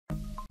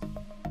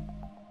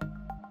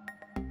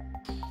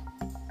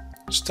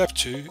Step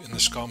 2 in the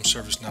SCOM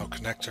ServiceNow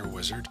connector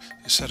wizard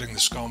is setting the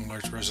SCOM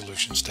alert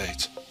resolution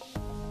state.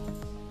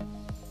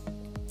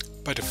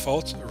 By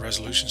default, a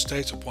resolution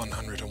state of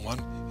 101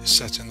 is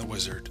set in the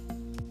wizard.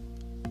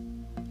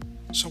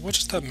 So what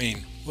does that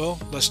mean? Well,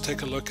 let's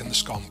take a look in the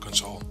SCOM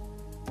console.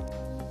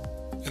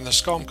 In the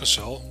SCOM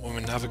console, when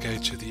we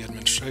navigate to the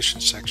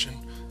administration section,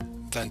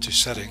 then to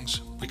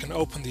settings, we can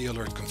open the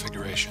alert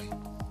configuration.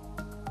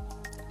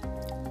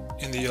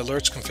 In the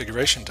alerts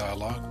configuration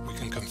dialog, we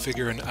can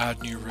configure and add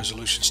new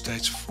resolution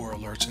states for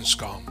alerts in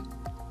SCOM.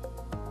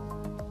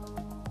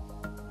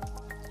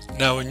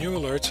 Now a new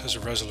alert has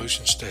a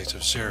resolution state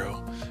of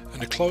 0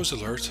 and a closed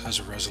alert has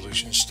a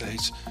resolution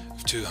state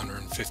of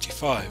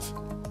 255.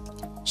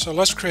 So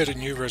let's create a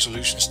new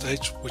resolution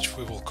state which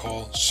we will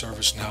call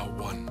ServiceNow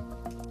 1.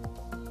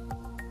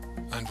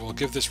 And we'll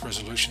give this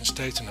resolution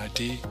state an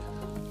ID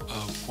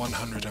of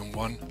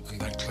 101 and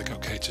then click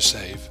OK to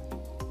save.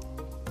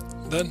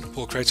 Then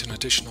we'll create an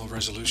additional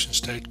resolution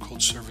state called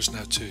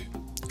ServiceNow 2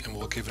 and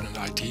we'll give it an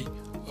ID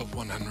of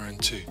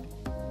 102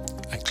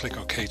 and click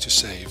OK to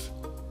save.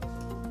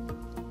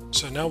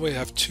 So now we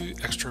have two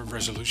extra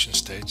resolution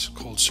states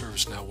called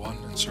ServiceNow 1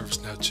 and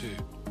ServiceNow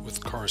 2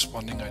 with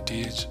corresponding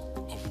IDs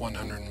of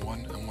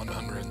 101 and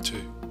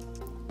 102.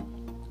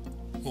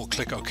 We'll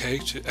click OK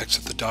to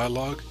exit the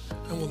dialog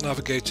and we'll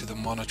navigate to the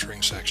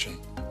monitoring section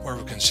where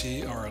we can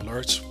see our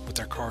alerts with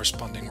their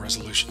corresponding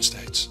resolution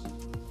states.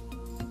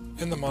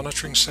 In the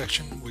monitoring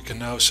section, we can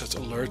now set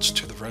alerts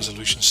to the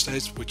resolution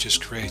state which is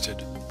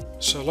created.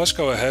 So let's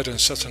go ahead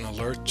and set an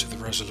alert to the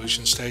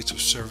resolution state of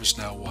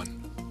ServiceNow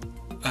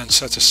 1 and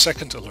set a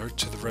second alert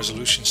to the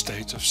resolution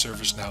state of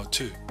ServiceNow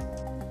 2.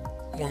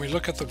 When we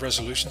look at the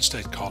resolution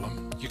state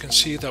column, you can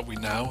see that we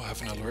now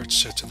have an alert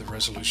set to the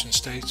resolution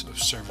state of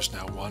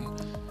ServiceNow 1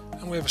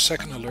 and we have a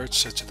second alert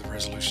set to the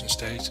resolution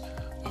state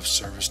of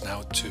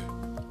ServiceNow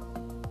 2.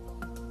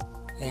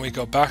 When we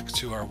go back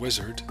to our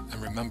wizard, and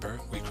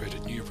remember we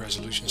created new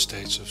resolution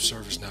states of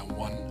ServiceNow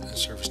 1 and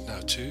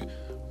ServiceNow 2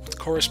 with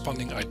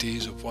corresponding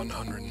IDs of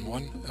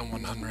 101 and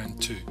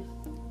 102.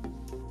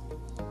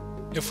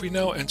 If we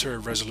now enter a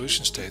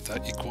resolution state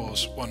that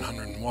equals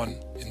 101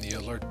 in the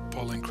alert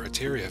polling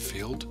criteria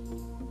field,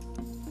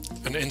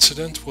 an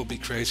incident will be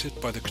created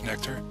by the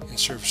connector in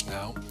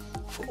ServiceNow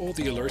for all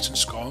the alerts in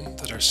SCOM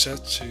that are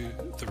set to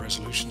the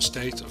resolution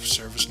state of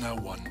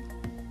ServiceNow 1.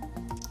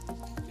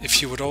 If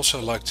you would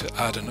also like to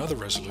add another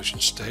resolution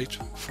state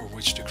for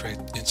which to create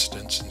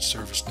incidents in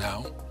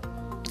ServiceNow,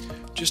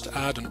 just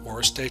add an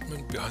OR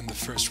statement behind the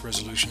first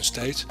resolution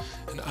state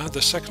and add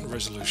the second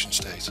resolution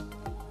state.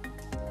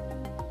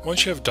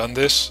 Once you have done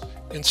this,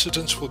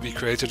 incidents will be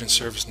created in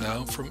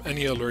ServiceNow from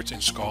any alert in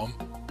SCOM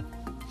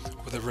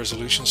with a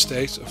resolution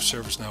state of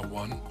ServiceNow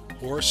 1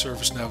 or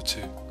ServiceNow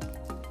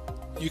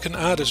 2. You can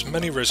add as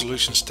many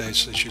resolution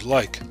states as you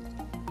like.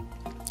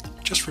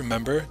 Just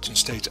remember to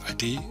state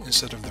ID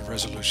instead of the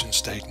resolution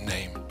state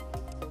name.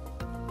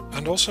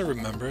 And also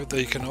remember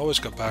that you can always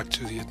go back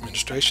to the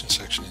administration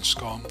section in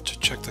SCOM to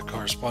check the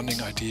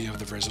corresponding ID of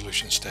the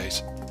resolution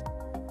state.